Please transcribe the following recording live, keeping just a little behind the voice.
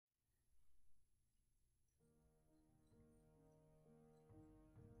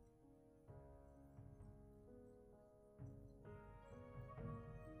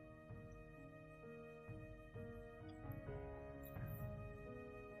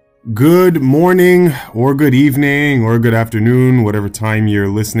Good morning, or good evening, or good afternoon, whatever time you're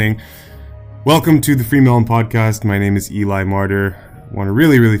listening. Welcome to the Free Melon Podcast. My name is Eli Martyr. I want to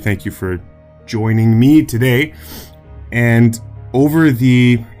really thank you for joining me today. And over it's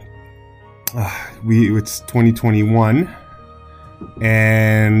 2021,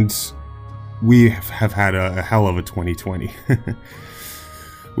 and we have had a hell of a 2020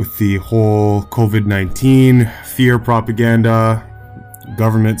 with the whole COVID-19 fear propaganda,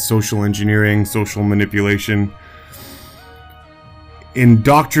 government social engineering, social manipulation,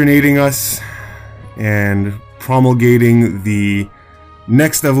 indoctrinating us and promulgating the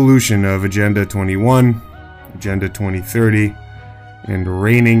next evolution of Agenda 21, Agenda 2030, and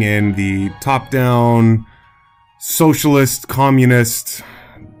reining in the top-down socialist, communist,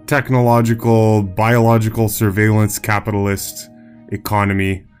 technological, biological surveillance capitalist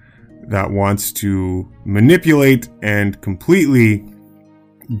economy that wants to manipulate and completely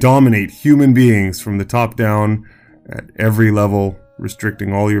dominate human beings from the top down at every level,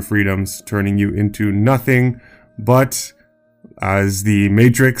 restricting all your freedoms, turning you into nothing but, as the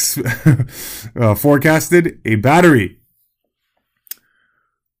Matrix forecasted, a battery.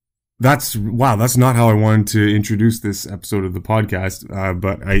 That's not how I wanted to introduce this episode of the podcast.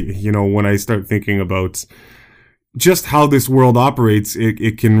 But when I start thinking about just how this world operates,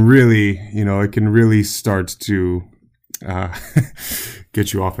 it can really start to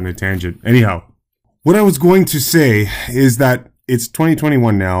get you off on a tangent. Anyhow, what I was going to say is that it's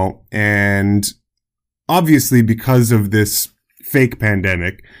 2021 now, and obviously because of this fake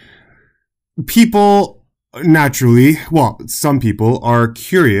pandemic, people naturally, some people are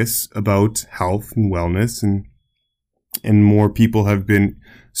curious about health and wellness, and more people have been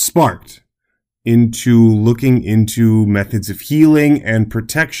sparked into looking into methods of healing and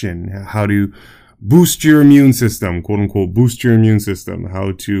protection, how to boost your immune system, quote unquote, boost your immune system,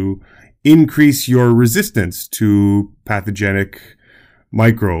 how to increase your resistance to pathogenic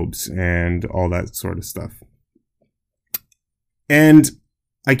microbes and all that sort of stuff. And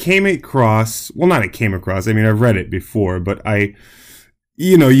I came across, I've read it before, but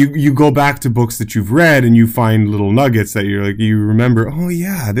you go back to books that you've read and you find little nuggets that you remember, oh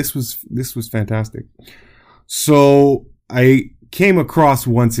yeah, this was fantastic. So I came across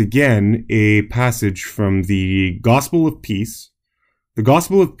once again a passage from the Gospel of Peace of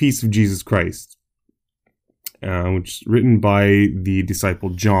Jesus Christ, which is written by the disciple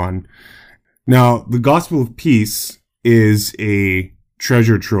John. Now, the Gospel of Peace is a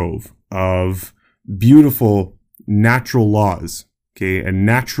treasure trove of beautiful natural laws, and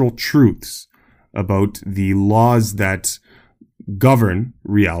natural truths about the laws that govern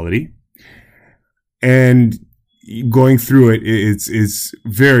reality. And going through it is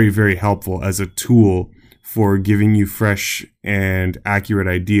very helpful as a tool for giving you fresh and accurate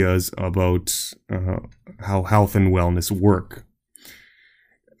ideas about how health and wellness work.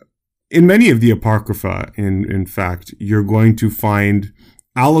 In many of the Apocrypha, in fact, you're going to find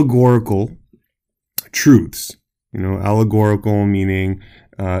allegorical truths. Allegorical meaning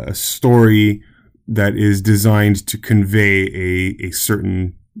a story that is designed to convey a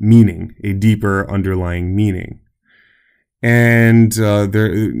certain meaning, a deeper underlying meaning. And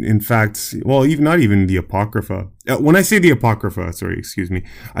there, in fact, not even the Apocrypha. When I say the Apocrypha,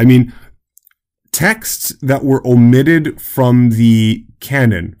 I mean texts that were omitted from the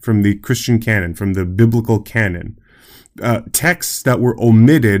canon, from the Christian canon, from the biblical canon. Texts that were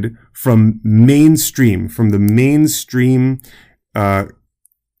omitted from the mainstream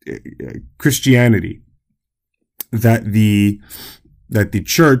Christianity, that the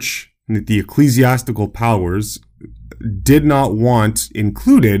church, that the ecclesiastical powers did not want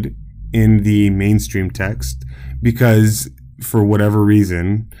included in the mainstream text because, for whatever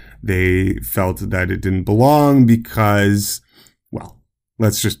reason, they felt that it didn't belong because,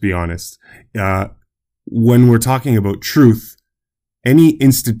 let's just be honest. When we're talking about truth, any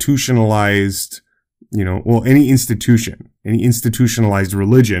institutionalized, any institutionalized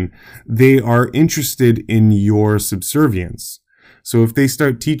religion, they are interested in your subservience. So if they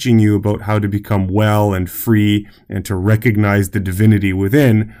start teaching you about how to become well and free and to recognize the divinity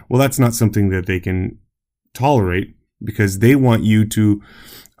within, that's not something that they can tolerate, because they want you to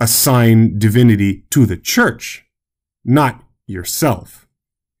assign divinity to the church, not yourself.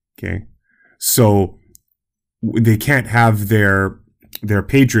 Okay? So they can't have their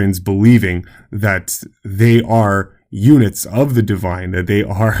patrons believing that they are units of the divine, that they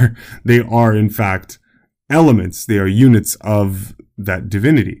are in fact elements, they are units of that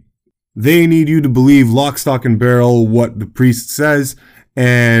divinity. They need you to believe lock, stock, and barrel what the priest says,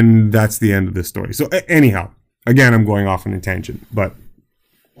 and that's the end of the story. So anyhow, again, I'm going off on a tangent, but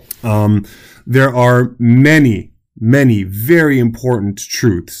There are many, many very important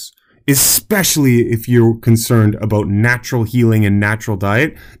truths, especially if you're concerned about natural healing and natural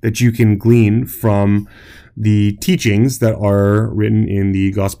diet, that you can glean from the teachings that are written in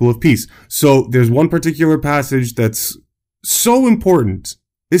the Gospel of Peace. So there's one particular passage that's so important,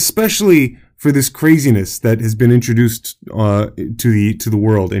 especially for this craziness that has been introduced to the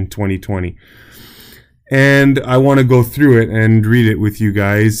world in 2020. And I want to go through it and read it with you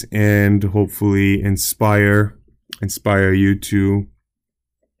guys, and hopefully inspire you to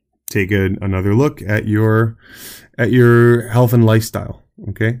take another look at your health and lifestyle.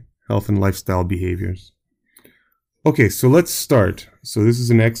 Okay, health and lifestyle behaviors. Okay, so let's start. So this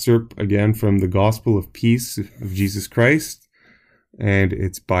is an excerpt again from the Gospel of Peace of Jesus Christ, and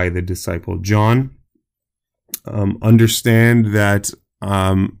it's by the disciple John. Understand that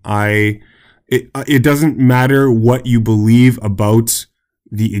it doesn't matter what you believe about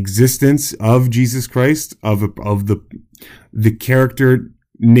the existence of Jesus Christ, of the character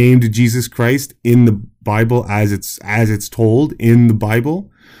named Jesus Christ in the Bible as it's told in the Bible.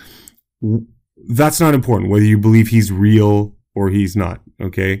 That's not important, whether you believe he's real or he's not,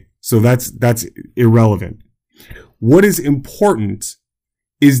 okay? So that's irrelevant. What is important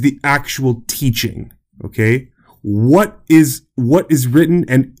is the actual teaching, okay? What is written,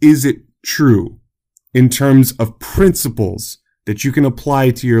 and is it true in terms of principles that you can apply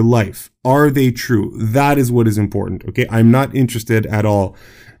to your life? Are they true? That is what is important, okay? I'm not interested at all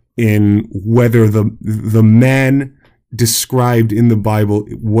in whether the man described in the Bible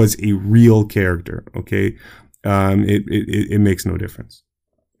was a real character, okay? It makes no difference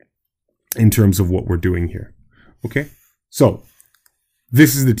in terms of what we're doing here, okay? So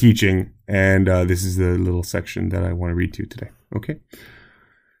this is the teaching, and this is the little section that I want to read to you today, okay?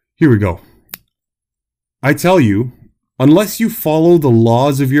 Here we go. I tell you, unless you follow the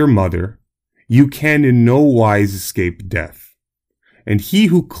laws of your mother, you can in no wise escape death. And he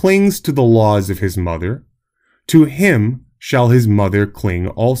who clings to the laws of his mother, to him shall his mother cling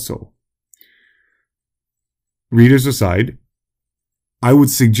also. Readers aside, I would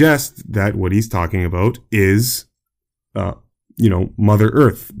suggest that what he's talking about is, Mother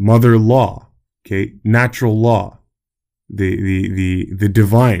Earth, Mother Law, okay, natural law, the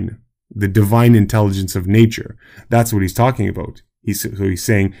divine intelligence of nature. That's what he's talking about. He's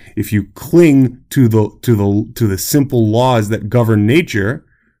saying if you cling to the simple laws that govern nature,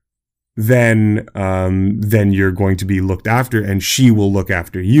 then you're going to be looked after, and she will look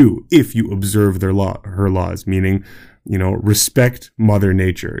after you if you observe her laws, meaning, respect Mother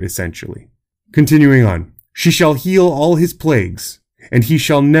Nature, essentially. Continuing on. She shall heal all his plagues, and he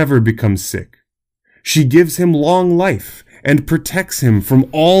shall never become sick. She gives him long life, and protects him from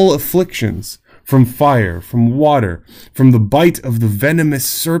all afflictions, from fire, from water, from the bite of the venomous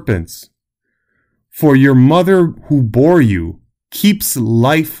serpents. For your mother who bore you keeps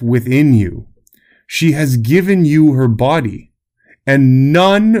life within you. She has given you her body, and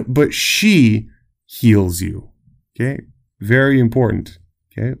none but she heals you. Okay, very important.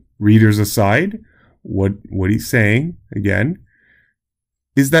 Okay, readers aside, what he's saying, again,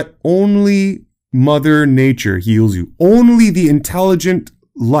 is that only Mother Nature heals you. Only the intelligent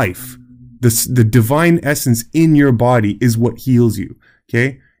life, the divine essence in your body is what heals you.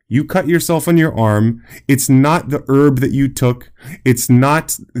 Okay? You cut yourself on your arm. It's not the herb that you took. It's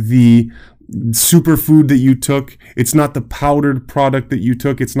not the superfood that you took. It's not the powdered product that you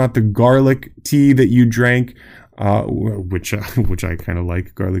took. It's not the garlic tea that you drank, which I kind of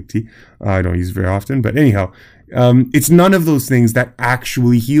like, garlic tea. I don't use it very often, but anyhow, it's none of those things that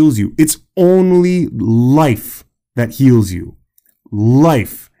actually heals you. It's only life that heals you.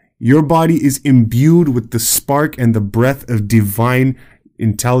 Life. Your body is imbued with the spark and the breath of divine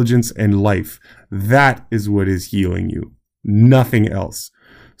intelligence and life. That is what is healing you. Nothing else.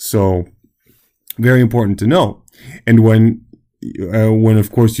 So, very important to know. And when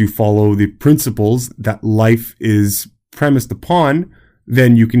of course you follow the principles that life is premised upon,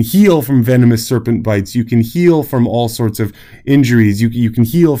 then you can heal from venomous serpent bites. You can heal from all sorts of injuries. You can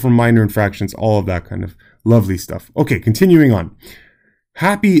heal from minor infractions, all of that kind of lovely stuff. Okay, continuing on.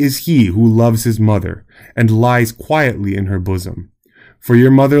 Happy is he who loves his mother and lies quietly in her bosom. For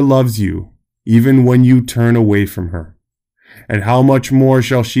your mother loves you, even when you turn away from her. And how much more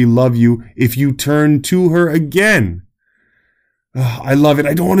shall she love you if you turn to her again? Oh, I love it.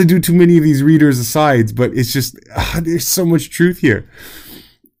 I don't want to do too many of these readers' asides, but it's just, there's so much truth here.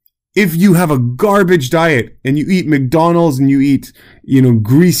 If you have a garbage diet and you eat McDonald's and you eat,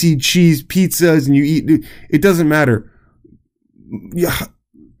 greasy cheese pizzas and you eat, it doesn't matter.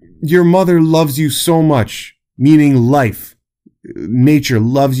 Your mother loves you so much, meaning life. nature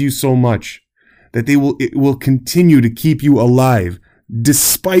loves you so much that it will continue to keep you alive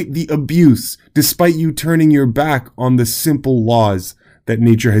despite the abuse, despite you turning your back on the simple laws that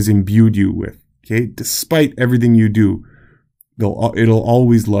nature has imbued you with. Okay? Despite everything you do, it'll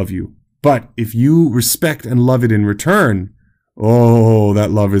always love you. But if you respect and love it in return, oh,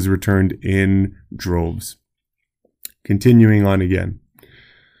 that love is returned in droves. Continuing on again.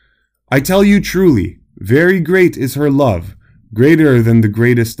 I tell you truly, very great is her love, greater than the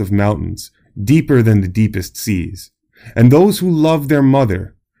greatest of mountains, deeper than the deepest seas. And those who love their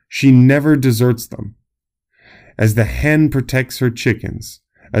mother, she never deserts them. As the hen protects her chickens,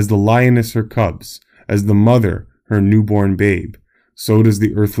 as the lioness her cubs, as the mother her newborn babe, so does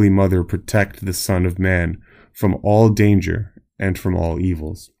the earthly mother protect the Son of Man from all danger and from all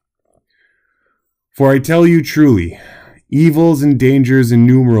evils. For I tell you truly, evils and dangers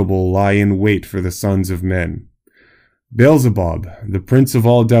innumerable lie in wait for the sons of men. Beelzebub, the prince of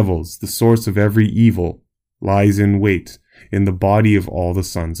all devils, the source of every evil, lies in wait in the body of all the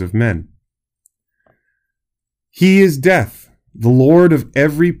sons of men. He is death, the lord of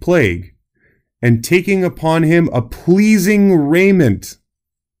every plague, and taking upon him a pleasing raiment,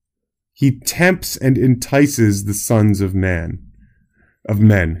 he tempts and entices the sons of men.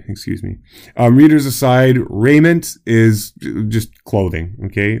 Readers aside, raiment is just clothing,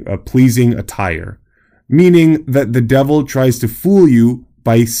 okay? A pleasing attire, meaning that the devil tries to fool you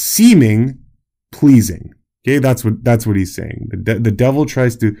by seeming pleasing. Okay, that's what he's saying. The devil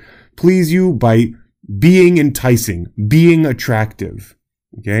tries to please you by being enticing, being attractive.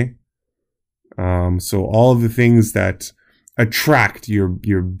 Okay, so all of the things that attract your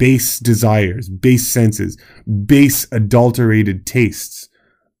base desires, base senses, base adulterated tastes.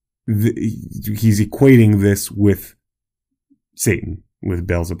 He's equating this with Satan, with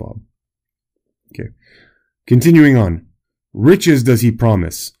Beelzebub. Okay, continuing on. Riches does he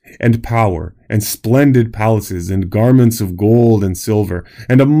promise, and power, and splendid palaces, and garments of gold and silver,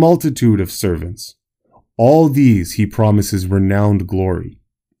 and a multitude of servants. All these he promises renowned glory.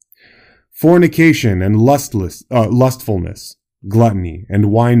 Fornication and lustfulness, gluttony and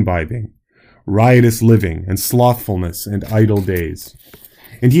wine-bibbing, riotous living and slothfulness and idle days.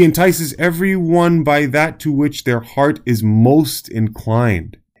 And he entices every one by that to which their heart is most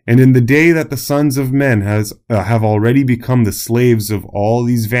inclined. And in the day that the sons of men have already become the slaves of all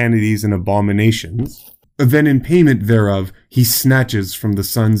these vanities and abominations, then in payment thereof he snatches from the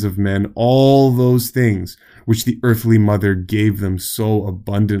sons of men all those things which the earthly mother gave them so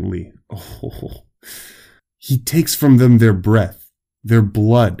abundantly. Oh. He takes from them their breath, their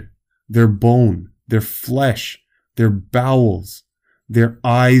blood, their bone, their flesh, their bowels, their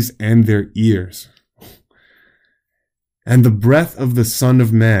eyes and their ears. And the breath of the Son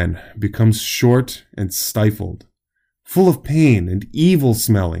of Man becomes short and stifled, full of pain and evil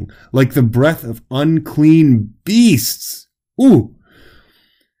smelling, like the breath of unclean beasts. Ooh!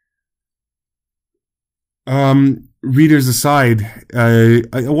 Readers aside, a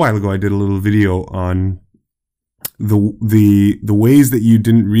while ago I did a little video on the ways that you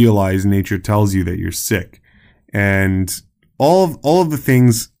didn't realize nature tells you that you're sick. And all of the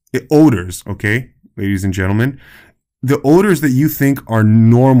things, odors, okay, ladies and gentlemen, the odors that you think are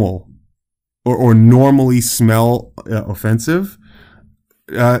normal or normally smell offensive,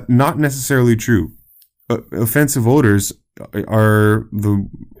 not necessarily true. Offensive odors are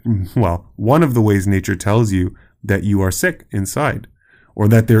one of the ways nature tells you that you are sick inside, or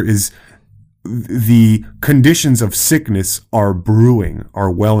that there is the conditions of sickness are brewing,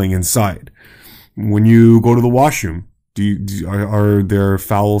 are welling inside. When you go to the washroom, are there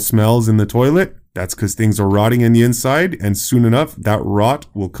foul smells in the toilet? That's because things are rotting in the inside, and soon enough, that rot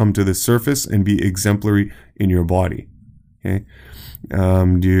will come to the surface and be exemplary in your body. Okay,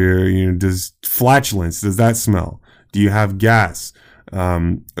 does flatulence, does that smell? Do you have gas?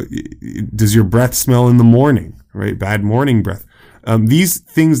 Does your breath smell in the morning? Right, bad morning breath. These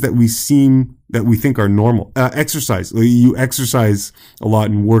things that we think are normal. Exercise. You exercise a lot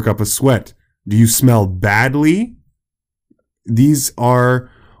and work up a sweat. Do you smell badly? These are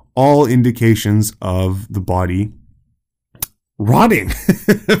all indications of the body rotting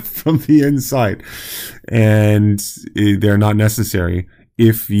from the inside. And they're not necessary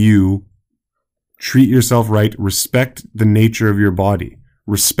if you treat yourself right, respect the nature of your body,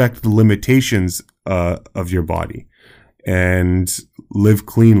 respect the limitations of your body, and live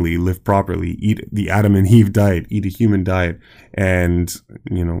cleanly, live properly, eat the Adam and Eve diet, eat a human diet, and,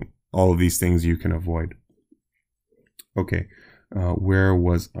 all of these things you can avoid. Okay. Where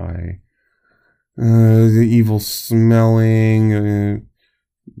was I? The evil smelling.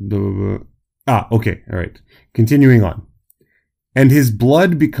 Okay. All right. Continuing on. And his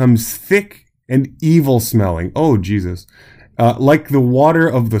blood becomes thick and evil smelling. Oh, Jesus. Like the water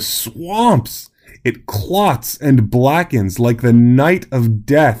of the swamps. It clots and blackens like the night of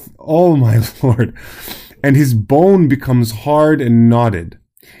death. Oh, my Lord. And his bone becomes hard and knotted.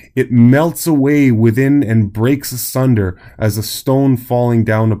 It melts away within and breaks asunder as a stone falling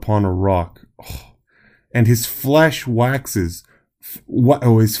down upon a rock. Oh. And his flesh waxes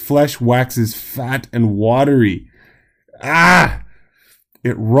fat and watery. Ah!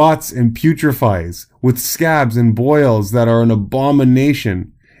 It rots and putrefies with scabs and boils that are an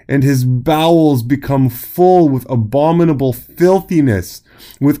abomination. And his bowels become full with abominable filthiness,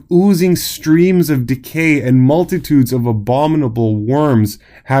 with oozing streams of decay and multitudes of abominable worms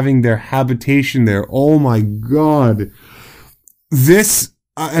having their habitation there. Oh my God. This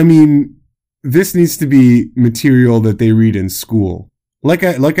needs to be material that they read in school. Like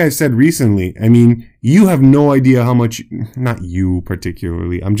I said recently, you have no idea how much, not you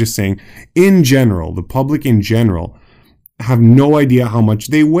particularly, I'm just saying, in general, the public in general, have no idea how much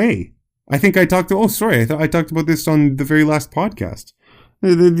they weigh. I think I talked about this on the very last podcast.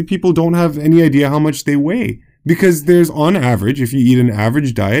 The people don't have any idea how much they weigh. Because there's, on average, if you eat an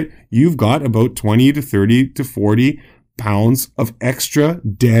average diet, you've got about 20 to 30 to 40 pounds of extra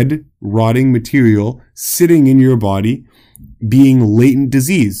dead, rotting material sitting in your body, being latent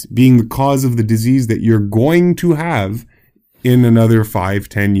disease, being the cause of the disease that you're going to have in another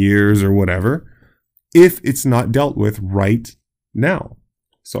 5-10 years or whatever, if it's not dealt with right now.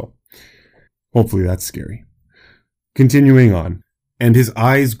 So, hopefully that's scary. Continuing on. And his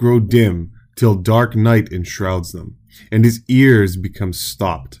eyes grow dim till dark night enshrouds them, and his ears become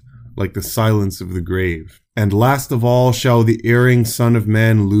stopped, like the silence of the grave. And last of all shall the erring Son of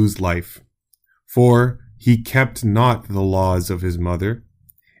Man lose life. For he kept not the laws of his mother,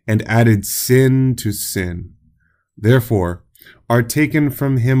 and added sin to sin. Therefore are taken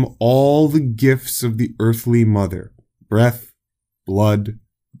from him all the gifts of the earthly mother, breath, blood,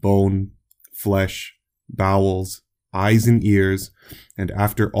 bone, flesh, bowels, eyes and ears, and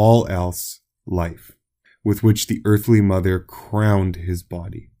after all else, life, with which the earthly mother crowned his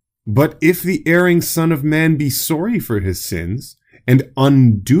body. But if the erring Son of Man be sorry for his sins, and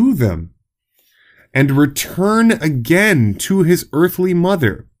undo them, and return again to his earthly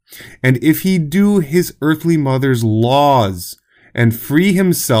mother, and if he do his earthly mother's laws, and free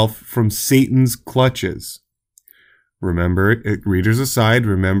himself from Satan's clutches. Remember, readers aside,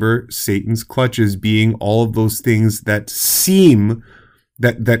 remember Satan's clutches being all of those things that seem,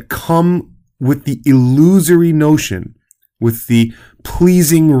 that come with the illusory notion, with the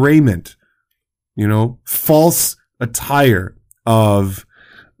pleasing raiment, false attire of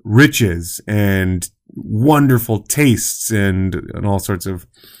riches and wonderful tastes and all sorts of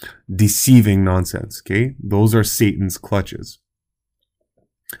deceiving nonsense, okay? Those are Satan's clutches.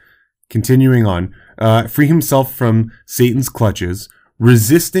 Continuing on, free himself from Satan's clutches,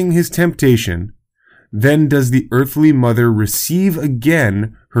 resisting his temptation, then does the earthly mother receive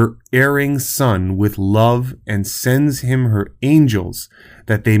again her erring son with love and sends him her angels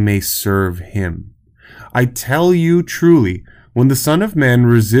that they may serve him. I tell you truly, when the Son of Man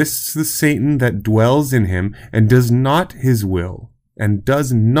resists the Satan that dwells in him and does not his will, in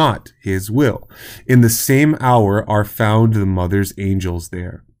the same hour are found the mother's angels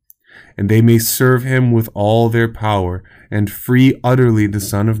there. And they may serve him with all their power, and free utterly the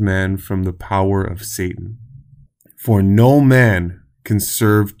Son of Man from the power of Satan. For no man can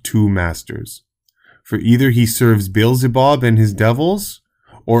serve two masters. For either he serves Beelzebub and his devils,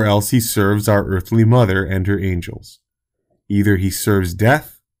 or else he serves our earthly mother and her angels. Either he serves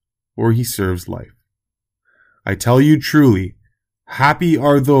death, or he serves life. I tell you truly, happy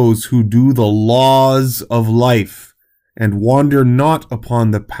are those who do the laws of life, and wander not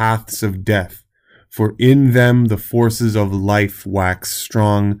upon the paths of death, for in them the forces of life wax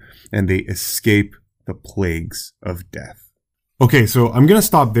strong, and they escape the plagues of death. Okay, so I'm going to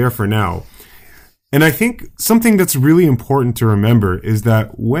stop there for now. And I think something that's really important to remember is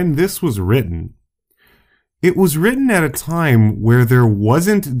that when this was written, it was written at a time where there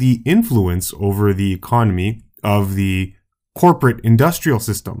wasn't the influence over the economy of the corporate industrial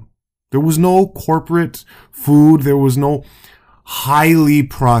system. There was no corporate food. There was no highly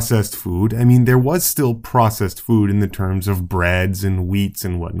processed food. There was still processed food in the terms of breads and wheats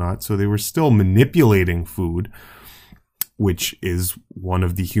and whatnot. So they were still manipulating food, which is one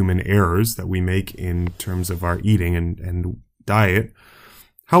of the human errors that we make in terms of our eating and diet.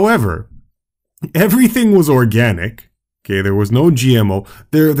 However, everything was organic. Okay, there was no GMO.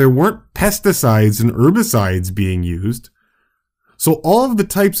 There weren't pesticides and herbicides being used. So all of the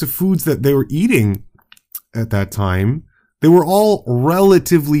types of foods that they were eating at that time, They were all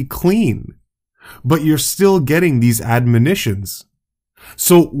relatively clean, but you're still getting these admonitions.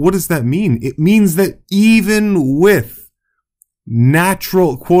 So what does that mean? It means that even with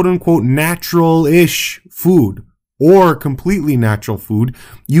natural, quote unquote, natural-ish food or completely natural food,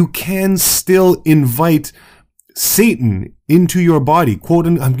 you can still invite Satan into your body. Quote,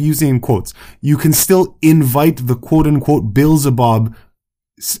 I'm using in quotes. You can still invite the quote unquote Beelzebub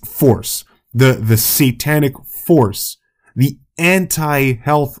force, the satanic force, the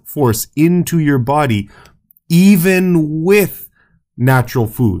anti-health force into your body, even with natural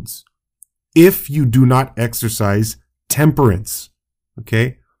foods, if you do not exercise temperance.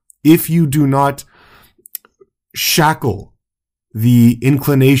 Okay? If you do not shackle the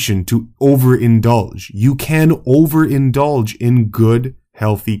inclination to overindulge, you can overindulge in good,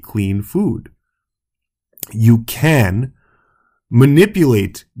 healthy, clean food. You can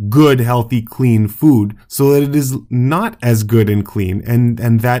manipulate good, healthy, clean food so that it is not as good and clean, and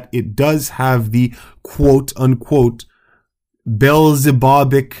that it does have the quote unquote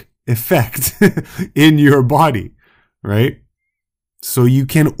Beelzebubic effect in your body, right? So you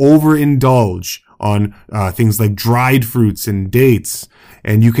can overindulge on things like dried fruits and dates,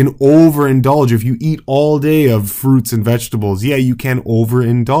 and you can overindulge if you eat all day of fruits and vegetables. Yeah, you can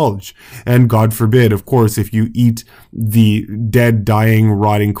overindulge. And God forbid, of course, if you eat the dead, dying,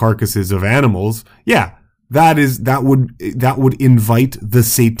 rotting carcasses of animals, yeah, that would invite the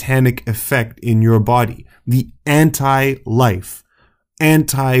satanic effect in your body, the anti-life,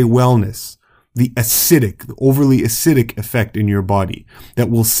 anti-wellness, the acidic, the overly acidic effect in your body that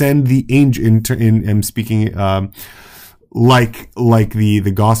will send the angel I'm speaking like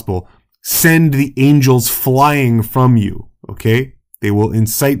the gospel, send the angels flying from you. Okay, they will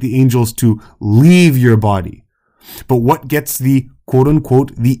incite the angels to leave your body. But what gets the quote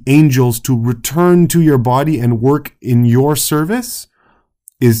unquote the angels to return to your body and work in your service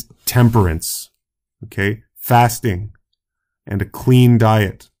is temperance. Okay, fasting and a clean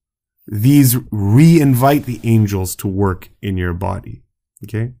diet. These re-invite the angels to work in your body.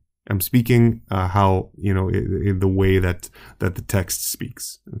 Okay? I'm speaking how, in the way that the text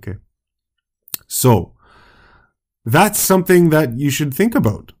speaks. Okay? So, that's something that you should think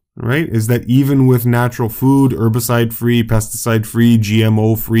about, right? Is that even with natural food, herbicide-free, pesticide-free,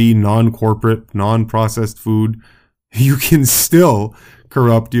 GMO-free, non-corporate, non-processed food, you can still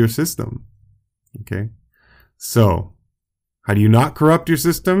corrupt your system. Okay? So, how do you not corrupt your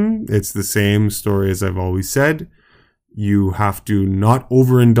system? It's the same story as I've always said. You have to not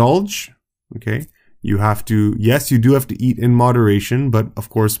overindulge. Okay. You have to, yes, you do have to eat in moderation, but of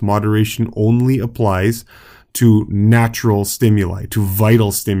course, moderation only applies to natural stimuli, to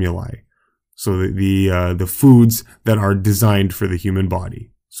vital stimuli. So the foods that are designed for the human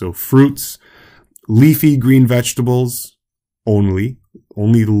body. So fruits, leafy green vegetables only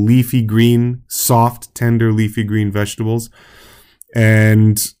the leafy green, soft, tender leafy green vegetables,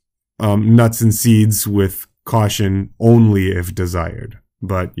 and nuts and seeds with caution only if desired.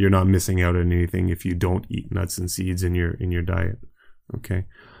 But you're not missing out on anything if you don't eat nuts and seeds in your diet. Okay,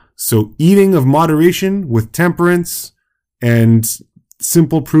 so eating of moderation with temperance and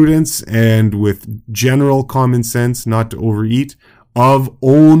simple prudence and with general common sense, not to overeat, of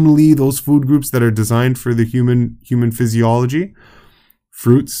only those food groups that are designed for the human physiology.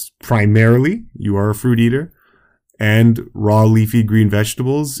 Fruits, primarily, you are a fruit eater, and raw leafy green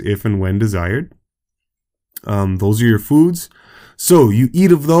vegetables, if and when desired. Those are your foods. So you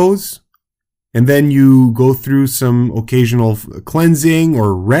eat of those, and then you go through some occasional cleansing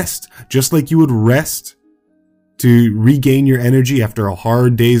or rest, just like you would rest to regain your energy after a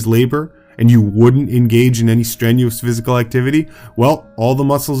hard day's labor, and you wouldn't engage in any strenuous physical activity. Well, all the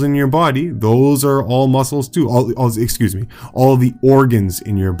muscles in your body, those are all muscles too. All the organs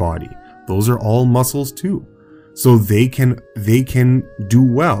in your body, those are all muscles too. So they can do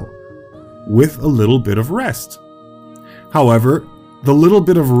well with a little bit of rest. However, the little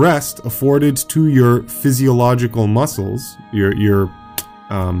bit of rest afforded to your physiological muscles, your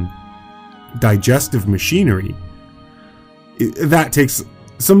digestive machinery, that takes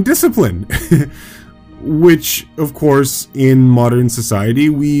some discipline, which, of course, in modern society,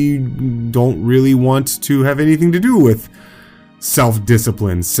 we don't really want to have anything to do with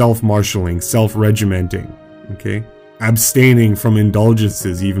self-discipline, self-marshaling, self-regimenting, okay? Abstaining from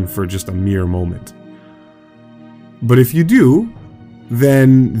indulgences even for just a mere moment. But if you do,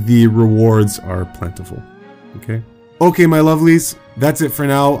 then the rewards are plentiful, okay? Okay, my lovelies, that's it for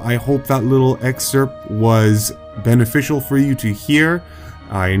now. I hope that little excerpt was beneficial for you to hear.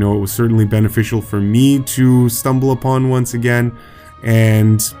 I know it was certainly beneficial for me to stumble upon once again,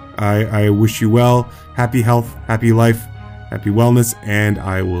 and I wish you well, happy health, happy life, happy wellness, and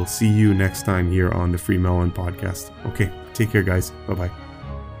I will see you next time here on the Free Melon Podcast. Okay, take care, guys. Bye-bye.